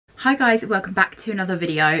Hi guys, welcome back to another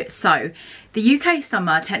video. So the UK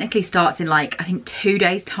summer technically starts in like I think 2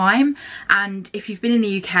 days time, and if you've been in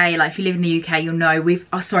the UK, like if you live in the UK, you'll know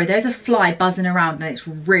sorry, there's a fly buzzing around and it's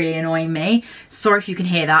really annoying me. Sorry if you can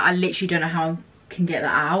hear that. I literally don't know how I can get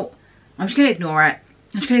that out. I'm just gonna ignore it.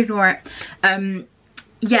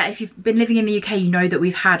 Yeah, if you've been living in the UK, you know that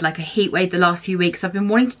we've had like a heat wave the last few weeks. I've been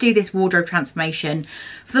wanting to do this wardrobe transformation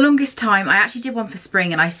for the longest time. I actually did one for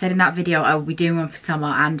spring, and I said in that video I will be doing one for summer,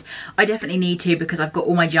 and I definitely need to because I've got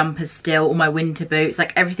all my jumpers still, all my winter boots,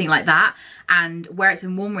 like everything like that. And where it's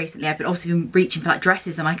been warm recently, I've also been reaching for like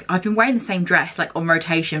dresses, and I've been wearing the same dress like on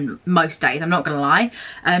rotation most days, I'm not gonna lie,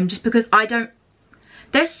 just because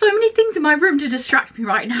there's so many things in my room to distract me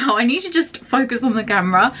right now. I need to just focus on the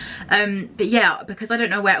camera. But yeah, because I don't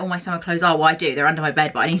know where all my summer clothes are. Well, I do, they're under my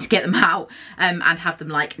bed, but I need to get them out and have them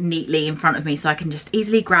like neatly in front of me so I can just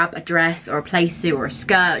easily grab a dress or a play suit or a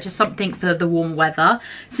skirt, just something for the warm weather.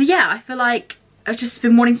 So yeah, I feel like I've just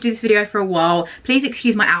been wanting to do this video for a while. Please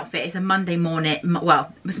excuse my outfit. It's a Monday morning,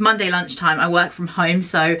 well, it's Monday lunchtime. I work from home,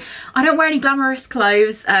 so I don't wear any glamorous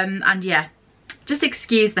clothes, and yeah, just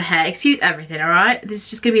excuse the hair, excuse everything, all right? This is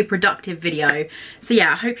just gonna be a productive video. So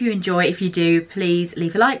yeah, I hope you enjoy. If you do, please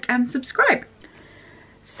leave a like and subscribe.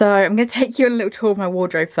 So I'm going to take you on a little tour of my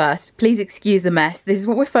wardrobe first. Please excuse the mess. This is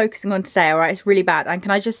what we're focusing on today, alright? It's really bad. And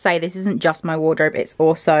can I just say, this isn't just my wardrobe, it's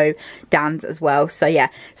also Dan's as well. So yeah,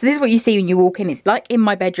 so this is what you see when you walk in. It's like in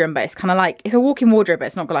my bedroom, but it's kind of like, it's a walk-in wardrobe, but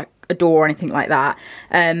it's not got like a door or anything like that.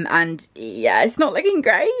 And yeah, it's not looking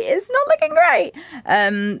great. It's not looking great.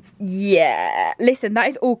 Yeah, listen, that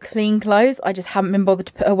is all clean clothes. I just haven't been bothered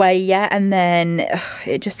to put away yet. And then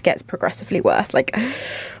it just gets progressively worse. Like,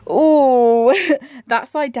 oh, that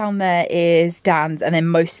side down there is Dan's, and then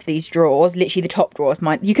most of these drawers, literally the top drawer is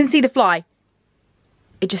mine. You can see the fly.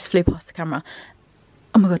 It just flew past the camera.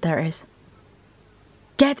 Oh my god, there it is.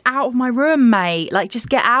 Get out of my room, mate. Like, just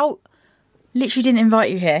get out. Literally didn't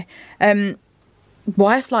invite you here.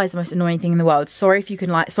 Wirefly is the most annoying thing in the world. Sorry if you can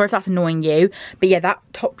sorry if that's annoying you, but yeah, that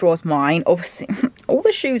top drawer's mine. Obviously all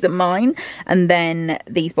the shoes are mine, and then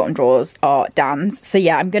these bottom drawers are Dan's. So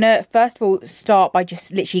yeah, I'm gonna first of all start by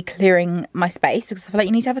just literally clearing my space, because I feel like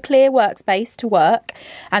you need to have a clear workspace to work,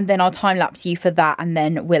 and then I'll time lapse you for that, and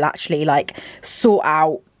then we'll actually like sort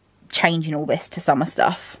out changing all this to summer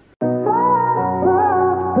stuff.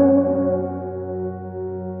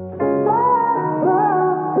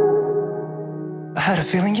 I had a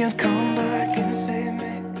feeling you'd come back and save me.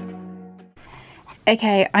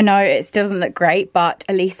 Okay, I know it still doesn't look great, but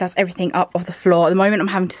at least that's everything up off the floor. At the moment I'm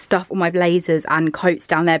having to stuff all my blazers and coats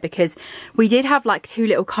down there because we did have like 2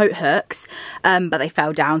 little coat hooks, but they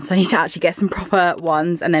fell down, so I need to actually get some proper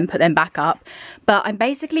ones and then put them back up. But I'm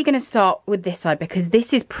basically going to start with this side because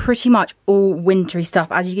this is pretty much all wintry stuff.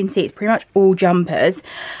 As you can see, it's pretty much all jumpers,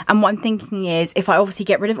 and what I'm thinking is if I obviously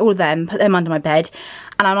get rid of all of them, put them under my bed,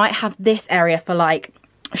 and I might have this area for like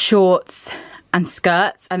shorts and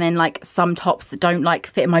skirts, and then like some tops that don't like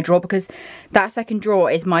fit in my drawer, because that second drawer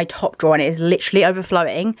is my top drawer and it is literally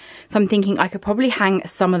overflowing. So I'm thinking I could probably hang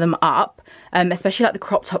some of them up, especially like the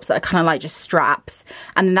crop tops that are kind of like just straps,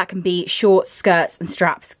 and then that can be shorts, skirts and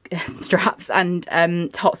straps and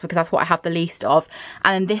tops, because that's what I have the least of.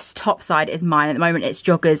 And then this top side is mine. At the moment it's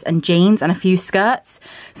joggers and jeans and a few skirts.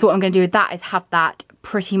 So what I'm going to do with that is have that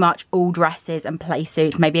pretty much all dresses and play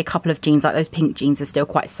suits, maybe a couple of jeans, like those pink jeans are still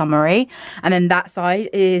quite summery. And then that side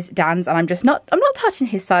is Dan's, and I'm not touching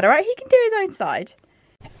his side, all right? He can do his own side.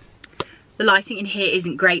 The lighting in here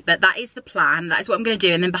isn't great, but that is the plan. That is what I'm going to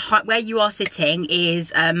do. And then behind where you are sitting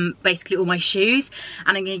is basically all my shoes,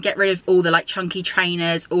 and I'm going to get rid of all the like chunky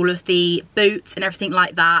trainers, all of the boots and everything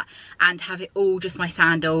like that, and have it all just my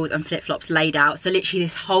sandals and flip-flops laid out. So literally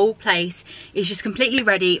this whole place is just completely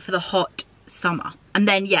ready for the hot summer. And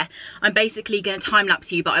then yeah, I'm basically going to time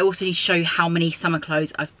lapse you, but I also need to show you how many summer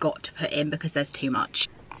clothes I've got to put in because there's too much.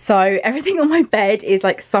 So everything on my bed is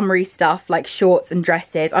like summery stuff, like shorts and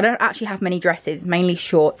dresses. I don't actually have many dresses, mainly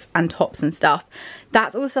shorts and tops and stuff.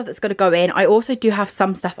 That's all the stuff that's got to go in. I also do have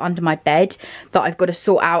some stuff under my bed that I've got to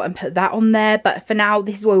sort out and put that on there. But for now,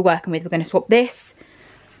 this is what we're working with. We're going to swap this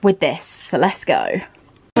with this. So let's go.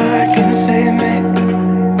 Back and save me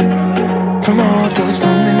from all those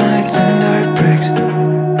lonely nights and heartbreaks,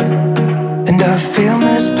 and I feel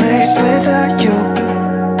misplaced without you.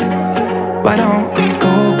 Why don't we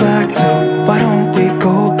go back to, why don't we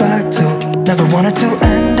go back to, never wanted to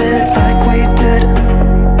end it like we did.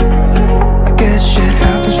 I guess shit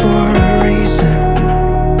happens for a reason,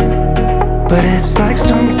 but it's like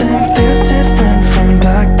something feels different from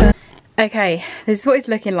back then. Okay, this is what it's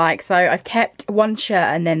looking like. So I've kept one shirt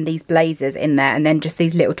and then these blazers in there, and then just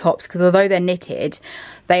these little tops, because although they're knitted,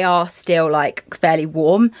 they are still like fairly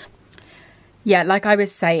warm. Yeah, like I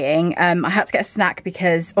was saying, I had to get a snack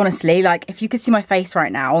because honestly, like if you could see my face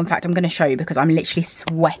right now, in fact I'm going to show you because I'm literally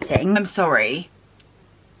sweating. I'm sorry,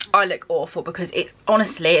 I look awful because it's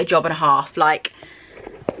honestly a job and a half. Like,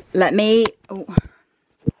 let me, oh,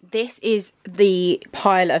 this is the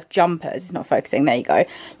pile of jumpers. It's not focusing, there you go.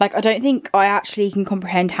 Like, I don't think I actually can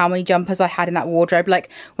comprehend how many jumpers I had in that wardrobe. Like,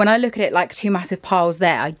 when I look at it like two massive piles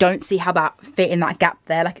there, I don't see how that fit in that gap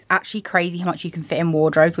there. Like, it's actually crazy how much you can fit in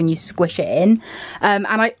wardrobes when you squish it in. And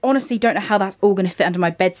I honestly don't know how that's all going to fit under my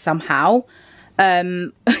bed somehow.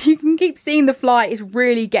 You can keep seeing the fly. It's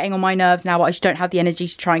really getting on my nerves now, but I just don't have the energy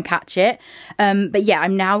to try and catch it. But yeah,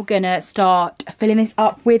 I'm now gonna start filling this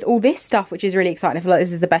up with all this stuff, which is really exciting. I feel like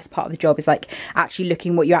this is the best part of the job, is like actually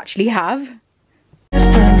looking what you actually have.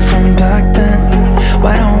 Different from back then.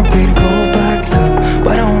 Why don't we go back to,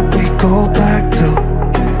 why don't we go back to?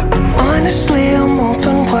 Honestly, I'm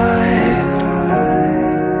open wide.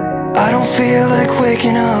 I don't feel like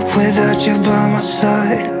waking up without you by my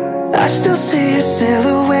side. I still see your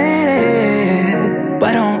silhouette.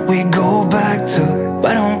 Why don't we go back to,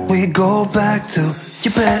 why don't we go back to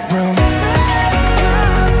your bedroom?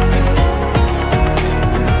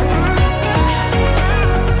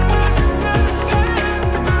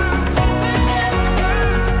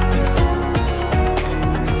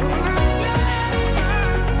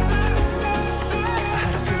 I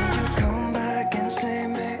had a feeling you'd come back and save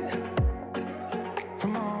me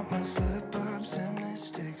from all my slip-ups and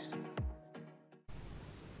mistakes.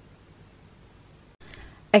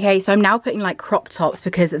 Okay, so I'm now putting like crop tops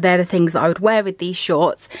because they're the things that I would wear with these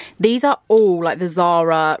shorts. These are all like the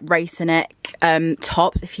Zara racer neck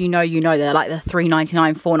tops. If you know, you know, they're like the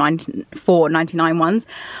 $3.99, $4.99 ones.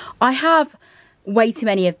 I have way too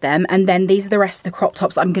many of them, and then these are the rest of the crop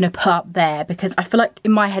tops I'm going to put up there because I feel like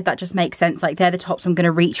in my head that just makes sense. Like, they're the tops I'm going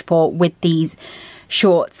to reach for with these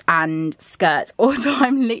shorts and skirts. Also,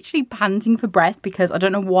 I'm literally panting for breath because I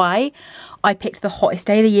don't know why I picked the hottest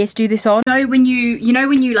day of the year to do this on. You know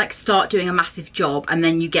when you like start doing a massive job and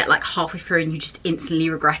then you get like halfway through and you just instantly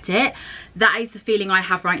regret it? That is the feeling I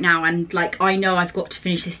have right now, and like I know I've got to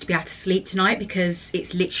finish this to be able to sleep tonight because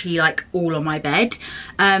it's literally like all on my bed.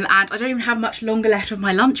 And I don't even have much longer left of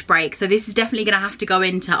my lunch break, so this is definitely gonna have to go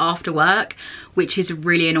into after work, which is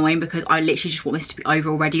really annoying because I literally just want this to be over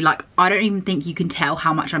already. Like, I don't even think you can tell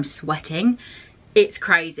how much I'm sweating. It's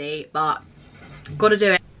crazy, but gotta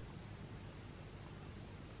do it.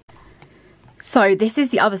 So this is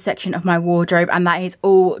the other section of my wardrobe, and that is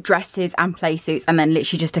all dresses and play suits, and then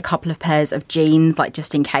literally just a couple of pairs of jeans, like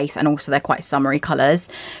just in case, and also they're quite summery colours.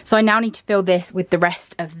 So I now need to fill this with the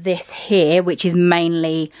rest of this here, which is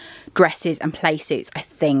mainly dresses and play suits, I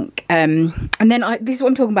think. And then this is what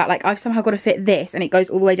I'm talking about, like I've somehow got to fit this, and it goes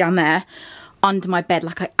all the way down there under my bed.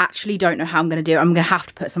 Like, I actually don't know how I'm going to do it. I'm going to have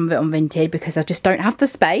to put some of it on Vinted because I just don't have the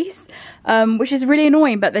space, which is really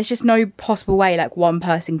annoying, but there's just no possible way like one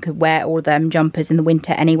person could wear all of them jumpers in the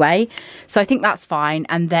winter anyway. So I think that's fine.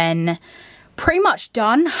 And then pretty much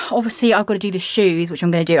done. Obviously I've got to do the shoes, which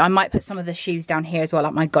I'm going to do. I might put some of the shoes down here as well,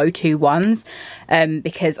 like my go-to ones,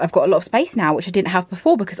 because I've got a lot of space now, which I didn't have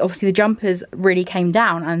before because obviously the jumpers really came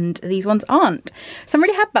down and these ones aren't. So I'm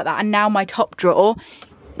really happy about that. And now my top drawer,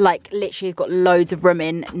 like literally I've got loads of room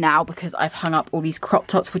in now because I've hung up all these crop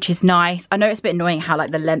tops, which is nice. I know it's a bit annoying how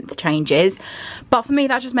like the length changes, but for me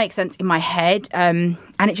that just makes sense in my head, and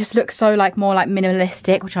it just looks so like more like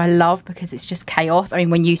minimalistic, which I love because it's just chaos. I mean,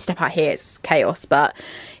 when you step out here it's chaos, but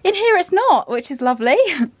in here it's not, which is lovely.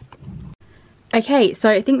 Okay, so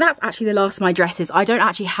I think that's actually the last of my dresses. I don't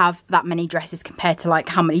actually have that many dresses compared to like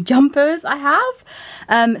how many jumpers I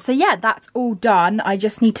have. So yeah, that's all done. I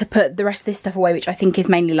just need to put the rest of this stuff away, which I think is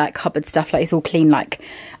mainly like cupboard stuff. Like, it's all clean, like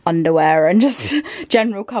underwear and just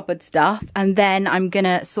general cupboard stuff. And then I'm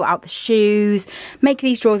gonna sort out the shoes, make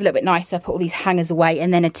these drawers a little bit nicer, put all these hangers away,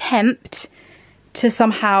 and then attempt to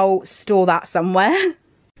somehow store that somewhere.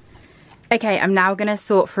 Okay, I'm now going to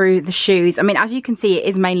sort through the shoes. I mean, as you can see, it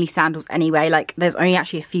is mainly sandals anyway. Like, there's only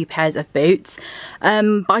actually a few pairs of boots.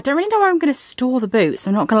 But I don't really know where I'm going to store the boots.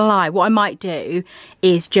 I'm not going to lie. What I might do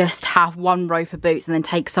is just have one row for boots and then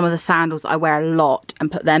take some of the sandals that I wear a lot and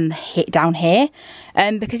put them down here.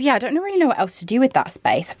 Because, yeah, I don't really know what else to do with that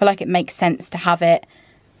space. I feel like it makes sense to have it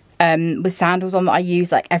with sandals on that I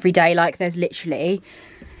use, like, every day. Like, there's literally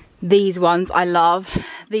these ones I love.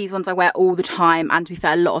 These ones I wear all the time, and to be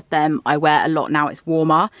fair, a lot of them I wear a lot now it's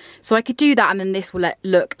warmer. So I could do that, and then this will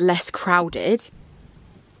look less crowded.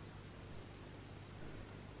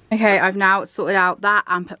 Okay, I've now sorted out that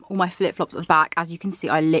and put all my flip-flops at the back. As you can see,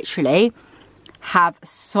 I literally have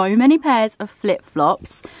so many pairs of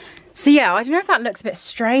flip-flops. So yeah, I don't know if that looks a bit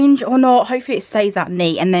strange or not. Hopefully it stays that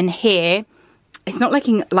neat. And then here, it's not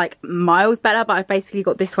looking like miles better, but I've basically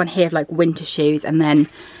got this one here of like winter shoes, and then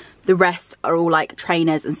the rest are all like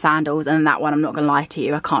trainers and sandals, and then that one, I'm not gonna lie to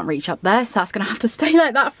you, I can't reach up there, so that's gonna have to stay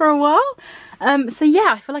like that for a while. So yeah,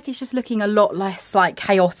 I feel like it's just looking a lot less like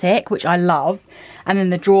chaotic, which I love. And then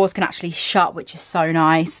the drawers can actually shut, which is so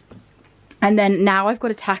nice. And then now I've got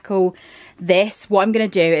to tackle this. What I'm going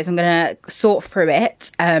to do is I'm going to sort through it.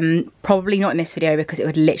 Probably not in this video because it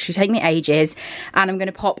would literally take me ages. And I'm going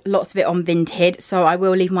to pop lots of it on Vinted. So I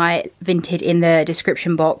will leave my Vinted in the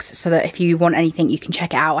description box so that if you want anything, you can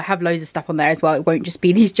check it out. I have loads of stuff on there as well. It won't just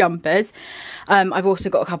be these jumpers. I've also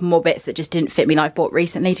got a couple more bits that just didn't fit me that I bought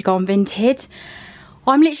recently to go on Vinted.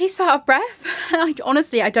 I'm literally so out of breath.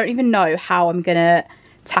 Honestly, I don't even know how I'm going to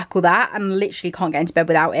tackle that. And literally can't get into bed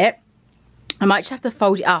without it. I might just have to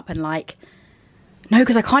fold it up and like, no,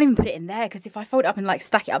 because I can't even put it in there, because if I fold it up and like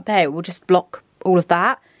stack it up there, it will just block all of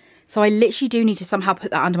that. So I literally do need to somehow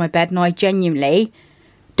put that under my bed, and I genuinely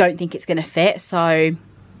don't think it's going to fit. So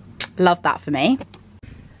love that for me.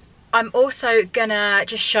 I'm also gonna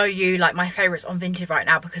just show you like my favourites on Vinted right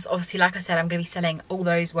now, because obviously, like I said, I'm gonna be selling all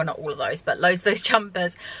those, well not all of those, but loads of those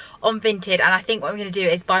jumpers on Vinted. And I think what I'm gonna do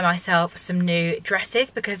is buy myself some new dresses,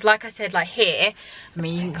 because like I said, like here, I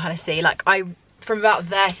mean, you can kind of see like from about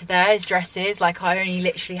there to there is dresses, like I only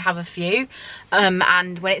literally have a few.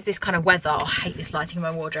 And when it's this kind of weather, I hate this lighting in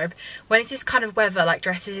my wardrobe, when it's this kind of weather, like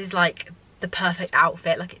dresses is like the perfect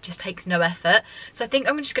outfit, like it just takes no effort. So I think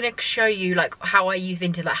I'm just going to show you like how I use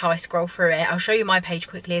Vinted, like how I scroll through it. I'll show you my page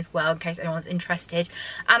quickly as well in case anyone's interested,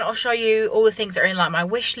 and I'll show you all the things that are in like my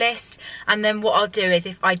wish list. And then what I'll do is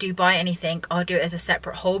if I do buy anything, I'll do it as a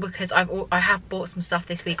separate haul, because I have bought some stuff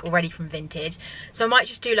this week already from Vinted. So I might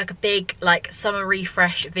just do like a big like summer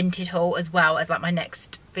refresh Vinted haul as well as like my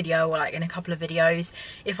next video, or like in a couple of videos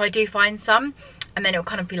if I do find some. And then it'll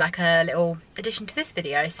kind of be like a little addition to this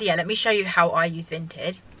video. So yeah, let me show you how I use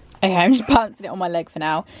Vinted. Okay, I'm just balancing it on my leg for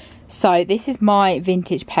now. So this is my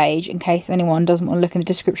Vinted page, in case anyone doesn't want to look in the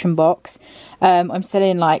description box. I'm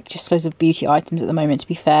selling like just loads of beauty items at the moment, to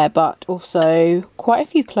be fair, but also quite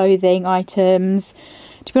a few clothing items.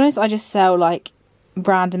 To be honest, I just sell like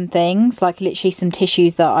random things, like literally some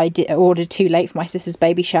tissues that I ordered too late for my sister's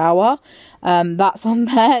baby shower. That's on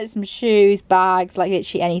there. Some shoes, bags, like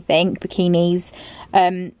literally anything, bikinis.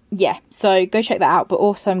 Yeah, so go check that out. But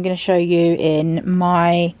also I'm going to show you in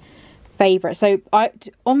my favourite. So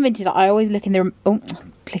on Vinted, I always look in the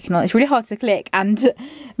clicking on it's really hard to click and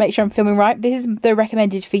make sure I'm filming right. This is the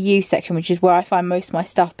recommended for you section, which is where I find most of my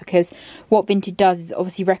stuff, because what Vinted does is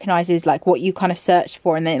obviously recognises like what you kind of searched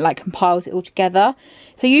for, and then it like compiles it all together.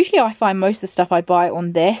 So usually I find most of the stuff I buy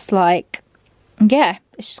on this, like, yeah,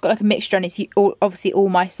 it's just got like a mixture, and it's obviously all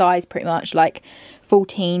my size pretty much, like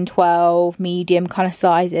 14, 12, medium kind of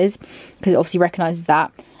sizes, because it obviously recognises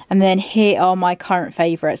that. And then here are my current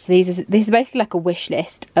favourites. So this is basically like a wish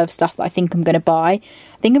list of stuff that I think I'm going to buy.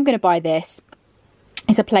 I think I'm going to buy this.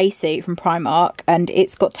 It's a play suit from Primark, and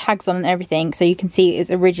it's got tags on and everything. So you can see it's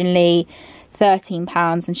originally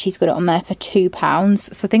 £13 and she's got it on there for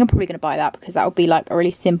 £2. So I think I'm probably going to buy that, because that would be like a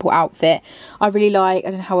really simple outfit. I really like, I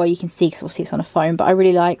don't know how well you can see because obviously it's on a phone, but I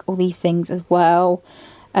really like all these things as well.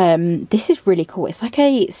 This is really cool. It's like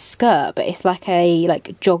a skirt, but it's like a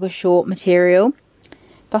jogger short material.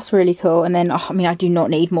 That's really cool. And then, oh, I mean, I do not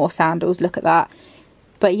need more sandals. Look at that.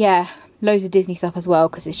 But yeah, loads of Disney stuff as well,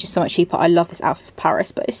 because it's just so much cheaper. I love this outfit for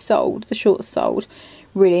Paris, but it's sold. The short's sold.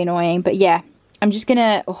 Really annoying. But yeah, I'm just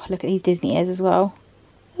gonna, oh, look at these Disney ears as well.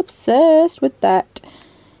 Obsessed with that.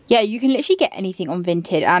 Yeah, you can literally get anything on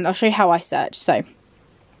Vinted, and I'll show you how I search. So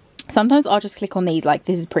sometimes I'll just click on these, like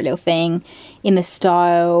this is Pretty Little Thing, in the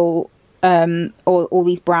style, or all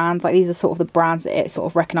these brands. Like these are sort of the brands that it sort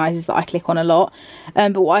of recognises that I click on a lot.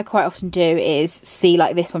 But what I quite often do is see,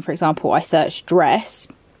 like this one for example, I search dress,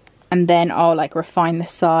 and then I'll like refine the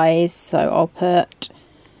size. So I'll put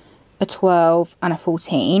a 12 and a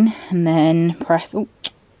 14, and then press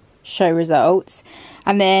show results.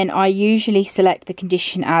 And then I usually select the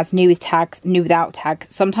condition as new with tags, new without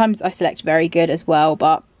tags. Sometimes I select very good as well,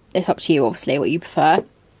 but it's up to you obviously what you prefer.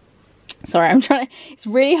 Sorry, I'm trying to, it's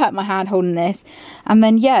really hurt my hand holding this. And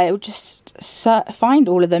then yeah, it will just find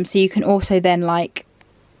all of them. So you can also then like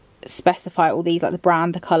specify all these, like the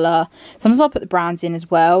brand, the colour. Sometimes I'll put the brands in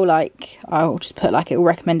as well. Like I'll just put like it will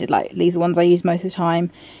recommended, like these are the ones I use most of the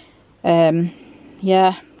time.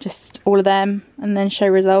 Yeah, just all of them, and then show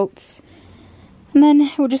results. And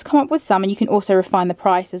then we'll just come up with some, and you can also refine the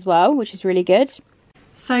price as well, which is really good.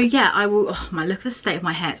 So yeah, I will, oh my, look at the state of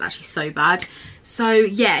my hair, it's actually so bad. So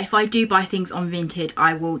yeah, if I do buy things on Vinted,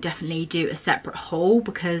 I will definitely do a separate haul,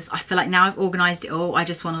 because I feel like now I've organised it all, I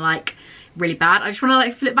just want to like, really bad, I just want to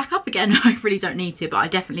like flip back up again. I really don't need to, but I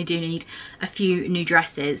definitely do need a few new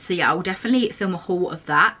dresses. So yeah, I will definitely film a haul of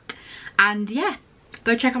that. And yeah,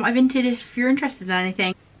 go check out my Vinted if you're interested in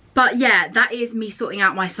anything. But yeah, that is me sorting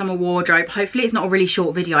out my summer wardrobe. Hopefully it's not a really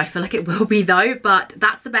short video. I feel like it will be though, but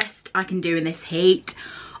that's the best I can do in this heat.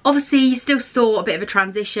 Obviously, you still saw a bit of a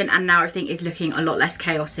transition, and now everything is looking a lot less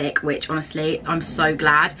chaotic, which honestly, I'm so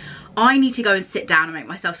glad. I need to go and sit down and make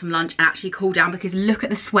myself some lunch and actually cool down, because look at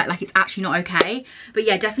the sweat, like it's actually not okay. But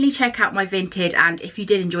yeah, definitely check out my Vinted, and if you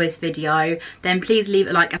did enjoy this video, then please leave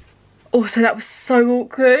a like. Also, that was so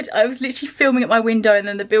awkward. I was literally filming at my window and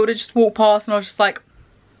then the builder just walked past and I was just like,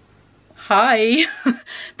 hi.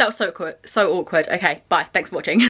 That was so awkward. So awkward. Okay, bye. Thanks for watching.